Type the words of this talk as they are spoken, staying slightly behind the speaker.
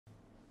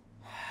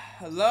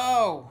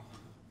Hello.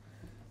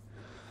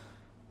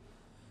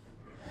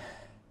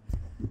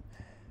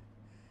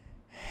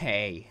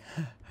 Hey.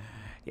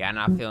 Yeah, I'm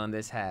not feeling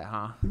this hat,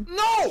 huh?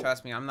 No!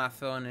 Trust me, I'm not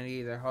feeling it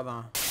either. Hold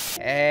on.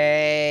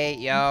 Hey,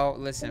 yo,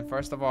 listen,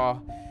 first of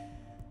all,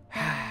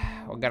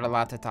 we got a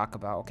lot to talk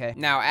about, okay?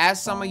 Now,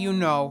 as some of you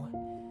know,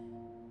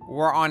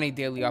 we're on a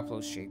daily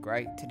upload streak,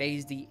 right?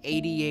 Today's the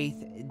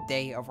 88th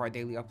day of our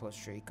daily upload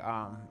streak.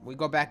 We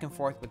go back and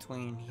forth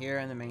between here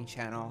and the main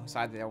channel. It's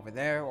either over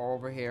there or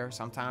over here.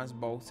 Sometimes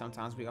both.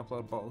 Sometimes we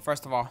upload both.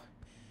 First of all,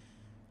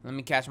 let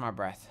me catch my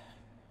breath.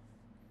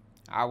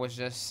 I was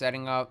just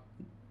setting up,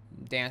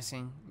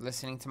 dancing,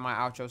 listening to my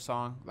outro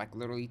song like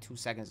literally 2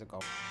 seconds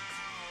ago.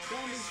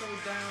 Don't be so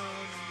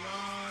down,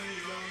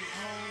 young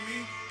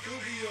homie. You'll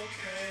be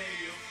okay,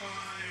 you'll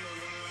find your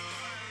love.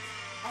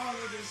 All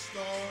of this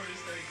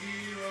stories, the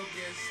hero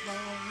gets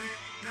lonely.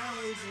 Now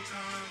is the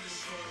time to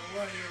show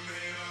what you're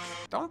made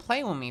of. Don't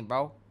play with me,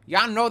 bro.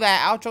 Y'all know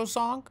that outro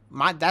song?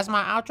 That's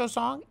my outro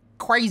song?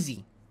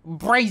 Crazy.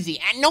 Brazy.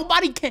 And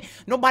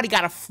nobody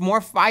got a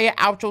more fire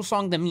outro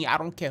song than me. I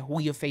don't care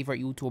who your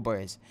favorite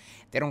YouTuber is.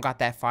 They don't got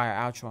that fire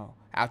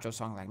outro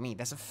song like me.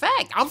 That's a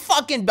fact. You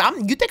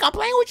think I'm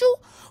playing with you?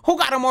 Who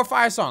got a more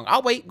fire song?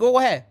 I'll wait. Go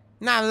ahead.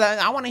 Nah,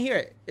 I want to hear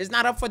it. It's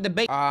not up for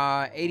debate.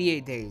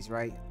 88 days,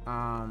 right?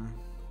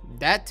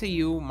 That to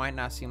you might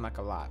not seem like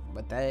a lot,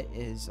 but that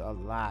is a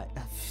lot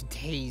of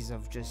days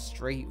of just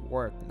straight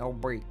work, no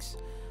breaks.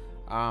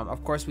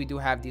 Of course, we do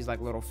have these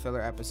like little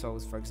filler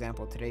episodes, for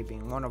example, today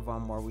being one of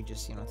them, where we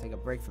just, take a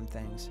break from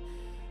things.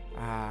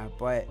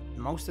 But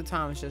most of the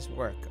time, it's just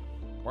work,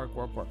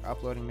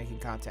 uploading, making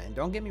content. And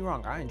don't get me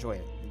wrong, I enjoy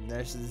it.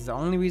 This is the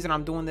only reason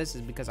I'm doing this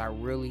is because I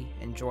really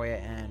enjoy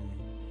it. And,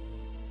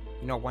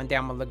 one day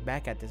I'm going to look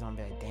back at this and I'm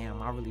like,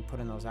 damn, I really put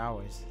in those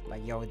hours.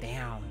 Like, yo,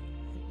 damn.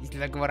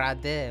 Look what I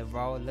did,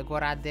 bro. Look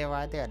what I did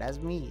right there. That's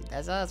me.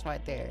 That's us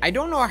right there. I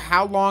don't know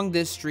how long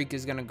this streak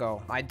is gonna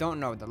go. I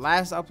don't know. The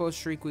last upload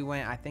streak we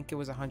went, I think it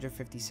was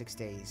 156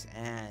 days.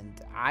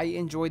 And I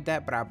enjoyed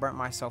that, but I burnt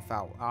myself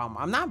out.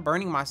 I'm not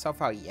burning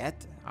myself out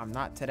yet. I'm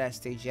not to that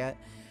stage yet.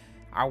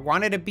 I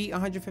wanted to beat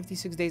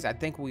 156 days. I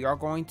think we are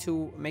going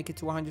to make it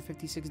to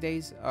 156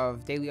 days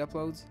of daily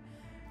uploads.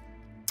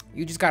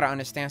 You just gotta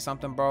understand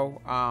something,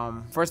 bro.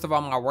 First of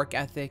all, my work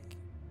ethic.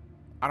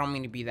 I don't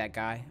mean to be that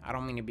guy. I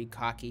don't mean to be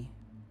cocky.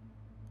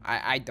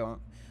 I don't.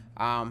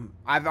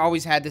 I've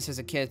always had this as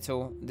a kid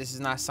too. This is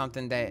not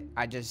something that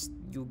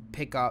you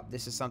pick up.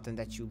 This is something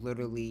that you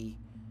literally,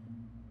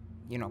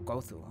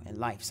 go through in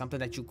life. Something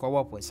that you grow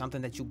up with.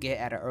 Something that you get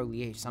at an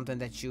early age. Something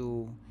that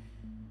you,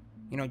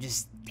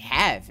 just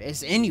have.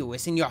 It's in you.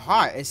 It's in your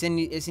heart. It's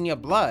in your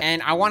blood.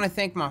 And I want to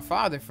thank my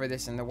father for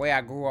this and the way I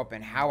grew up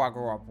and how I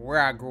grew up, where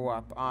I grew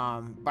up.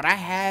 But I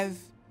have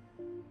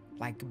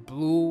like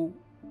blue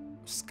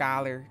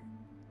scholar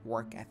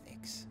work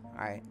ethics. All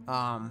right,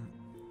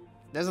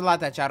 there's a lot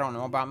that y'all don't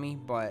know about me,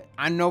 but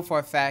I know for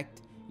a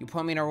fact, you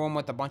put me in a room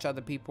with a bunch of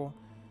other people,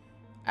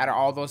 out of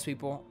all those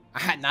people,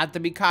 not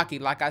to be cocky,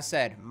 like I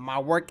said, my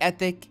work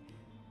ethic,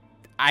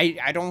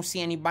 I don't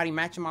see anybody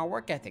matching my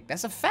work ethic.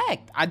 That's a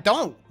fact. I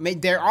don't.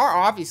 There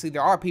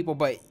are people,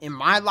 but in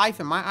my life,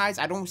 in my eyes,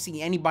 I don't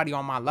see anybody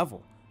on my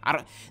level.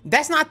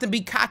 That's not to be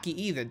cocky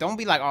either. Don't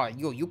be like, oh,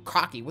 you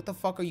cocky, what the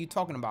fuck are you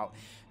talking about?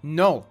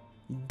 No,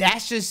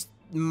 that's just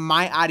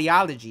my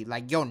ideology.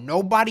 Like, yo,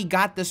 nobody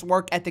got this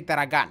work ethic that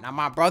I got. Now,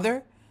 my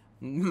brother,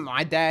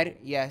 my dad,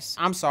 yes,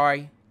 I'm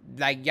sorry.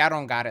 Like, y'all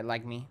don't got it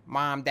like me.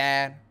 Mom,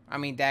 dad,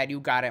 you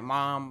got it.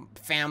 Mom,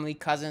 family,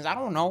 cousins, I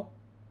don't know.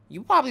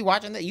 You probably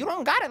watching that. You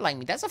don't got it like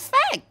me. That's a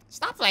fact.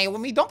 Stop playing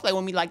with me. Don't play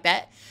with me like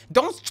that.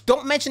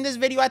 Don't mention this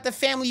video at the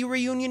family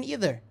reunion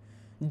either.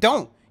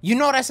 Don't. You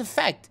know that's a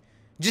fact.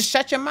 Just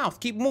shut your mouth.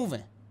 Keep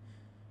moving.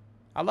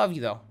 I love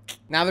you, though.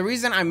 Now, the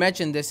reason I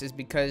mentioned this is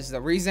because the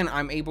reason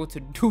I'm able to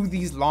do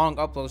these long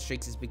upload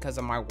streaks is because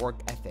of my work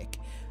ethic.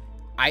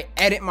 I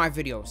edit my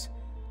videos.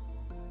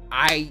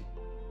 I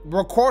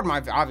record my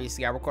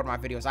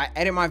videos. I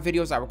edit my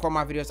videos. I record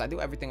my videos. I do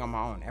everything on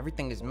my own.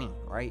 Everything is me,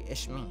 right?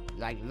 It's me.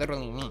 Like,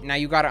 literally me. Now,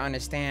 you got to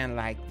understand,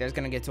 like, there's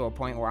going to get to a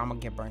point where I'm going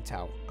to get burnt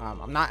out.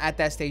 I'm not at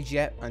that stage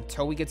yet.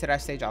 Until we get to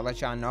that stage, I'll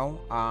let y'all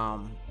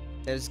know.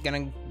 There's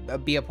going to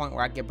be a point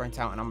where I get burnt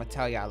out, and I'm going to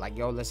tell y'all, like,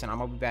 yo, listen, I'm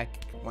going to be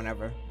back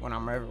whenever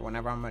I'm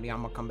ready.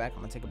 I'm going to come back. I'm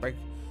going to take a break,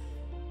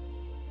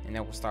 and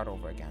then we'll start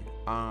over again.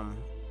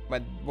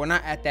 But we're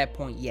not at that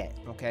point yet,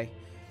 okay?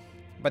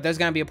 But there's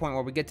going to be a point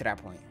where we get to that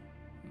point.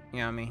 You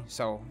know what I mean?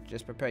 So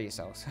just prepare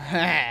yourselves.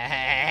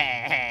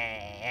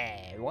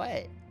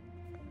 What?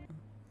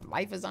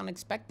 Life is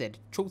unexpected.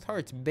 Truth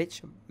hurts,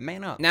 bitch.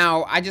 Man up.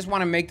 Now, I just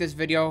want to make this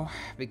video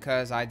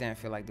because I didn't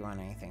feel like doing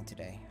anything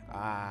today.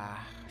 I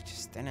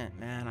just didn't,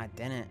 man. I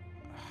didn't.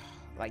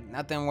 Like,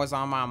 nothing was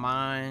on my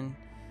mind.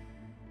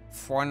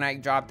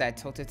 Fortnite dropped that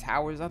Tilted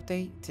Towers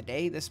update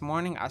today, this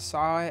morning. I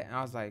saw it, and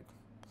I was like,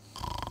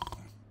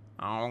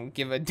 I don't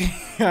give a damn.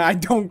 I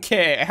don't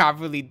care. I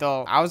really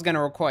don't. I was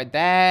gonna record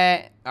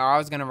that, or I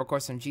was gonna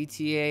record some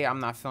GTA. I'm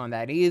not feeling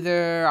that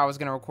either. I was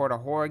gonna record a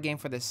horror game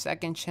for the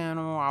second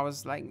channel. I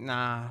was like,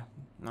 nah,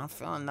 I'm not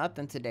feeling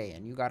nothing today,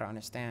 and you gotta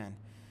understand.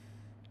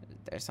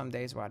 There's some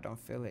days where I don't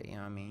feel it, you know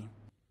what I mean?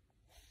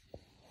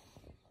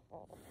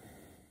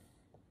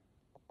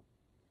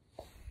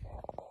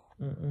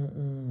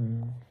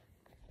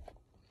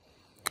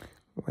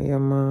 Where your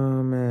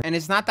mom at? And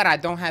it's not that I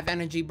don't have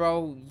energy,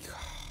 bro.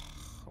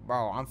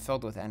 Bro, I'm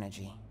filled with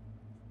energy.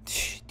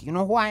 Do you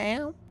know who I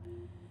am?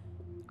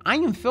 I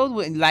am filled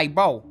with, like,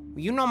 bro,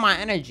 you know my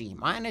energy.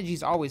 My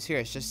energy's always here.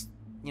 It's just,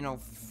 you know,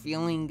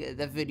 feeling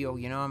the video,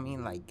 you know what I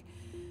mean? Like,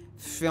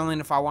 feeling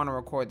if I want to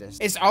record this.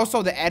 It's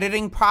also the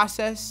editing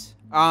process.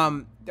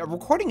 The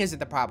recording isn't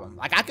the problem.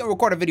 Like, I can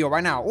record a video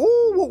right now.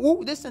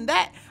 Ooh, this and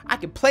that. I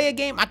can play a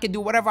game. I can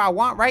do whatever I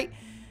want, right?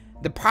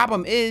 The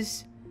problem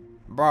is,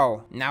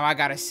 bro, now I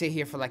gotta sit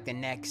here for like the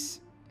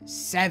next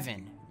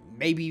 7,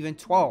 maybe even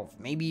 12,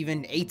 maybe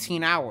even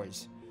 18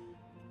 hours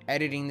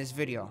editing this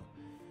video.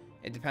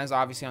 It depends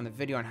obviously on the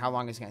video and how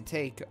long it's gonna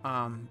take.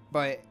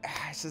 But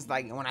it's just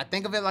like, when I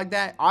think of it like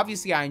that,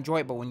 obviously I enjoy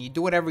it, but when you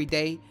do it every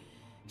day,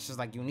 it's just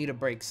like you need a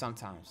break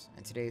sometimes.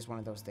 And today is one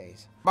of those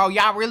days. Bro,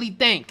 y'all really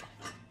think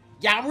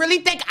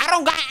I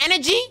don't got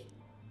energy?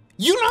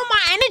 You know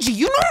my energy,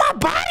 you know my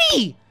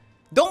body.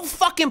 Don't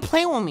fucking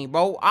play with me,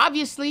 bro.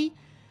 Obviously,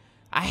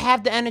 I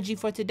have the energy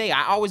for today.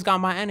 I always got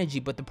my energy,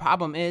 but the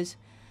problem is,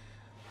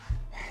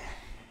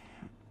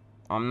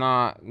 I'm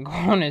not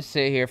going to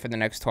sit here for the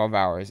next 12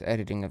 hours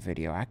editing a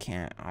video. I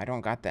can't. I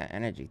don't got that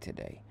energy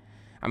today.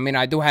 I mean,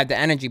 I do have the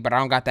energy, but I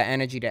don't got the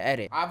energy to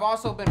edit. I've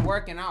also been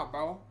working out,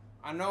 bro.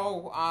 I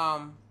know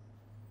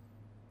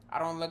I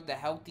don't look the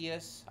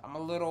healthiest. I'm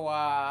a little,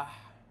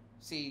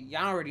 see,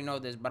 y'all already know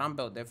this, but I'm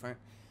built different.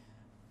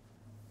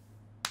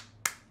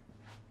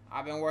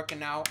 I've been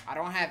working out. I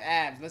don't have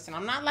abs. Listen,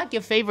 I'm not like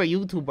your favorite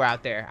YouTuber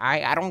out there.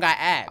 I don't got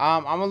abs.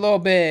 I'm a little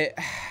bit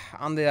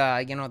on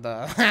the, you know,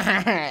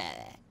 the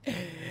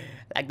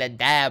like the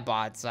dad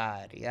bod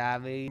side. You know what I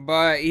mean?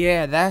 But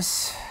yeah,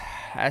 that's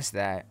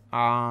that.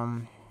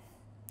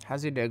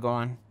 How's your day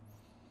going?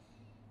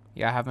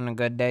 Y'all having a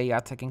good day?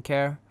 Y'all taking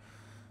care?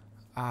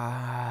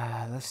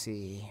 Let's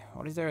see.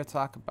 What is there to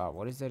talk about?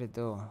 What is there to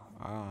do?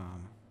 I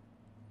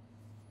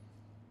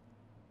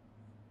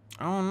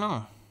don't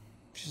know.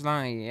 She's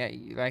like, yeah,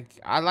 like,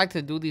 I like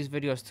to do these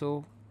videos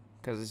too,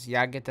 because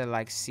y'all get to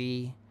like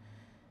see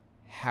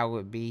how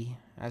it be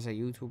as a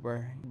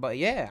YouTuber. But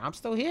yeah, I'm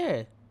still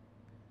here.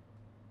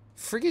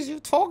 Freak is you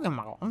talking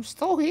about? I'm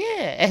still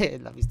here.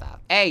 Let me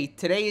stop. Hey,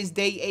 today is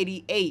day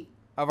 88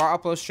 of our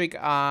upload streak.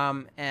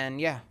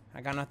 And yeah,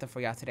 I got nothing for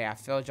y'all today. I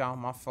failed y'all.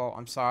 My fault.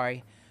 I'm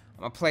sorry.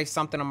 I'm gonna play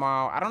something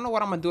tomorrow. I don't know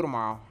what I'm gonna do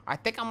tomorrow. I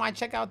think I might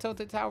check out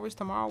Tilted Towers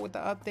tomorrow with the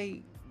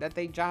update that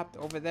they dropped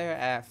over there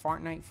at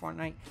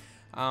Fortnite.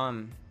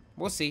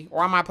 We'll see.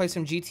 Or I might play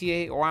some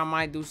GTA, or I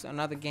might do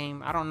another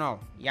game. I don't know.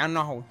 Y'all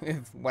know,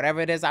 if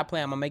whatever it is I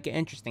play, I'm gonna make it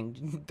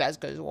interesting. That's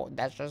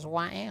just who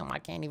I am. I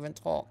can't even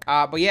talk.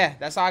 But yeah,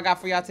 that's all I got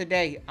for y'all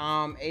today.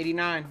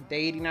 89,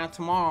 day 89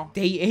 tomorrow.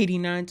 Day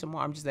 89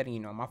 tomorrow. I'm just letting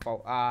you know, my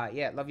fault.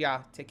 Yeah, love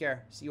y'all. Take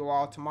care. See you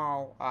all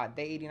tomorrow.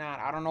 Day 89.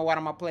 I don't know what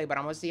I'm gonna play, but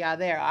I'm gonna see y'all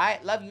there. All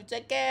right, love you.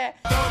 Take care.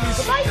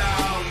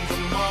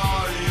 Bye.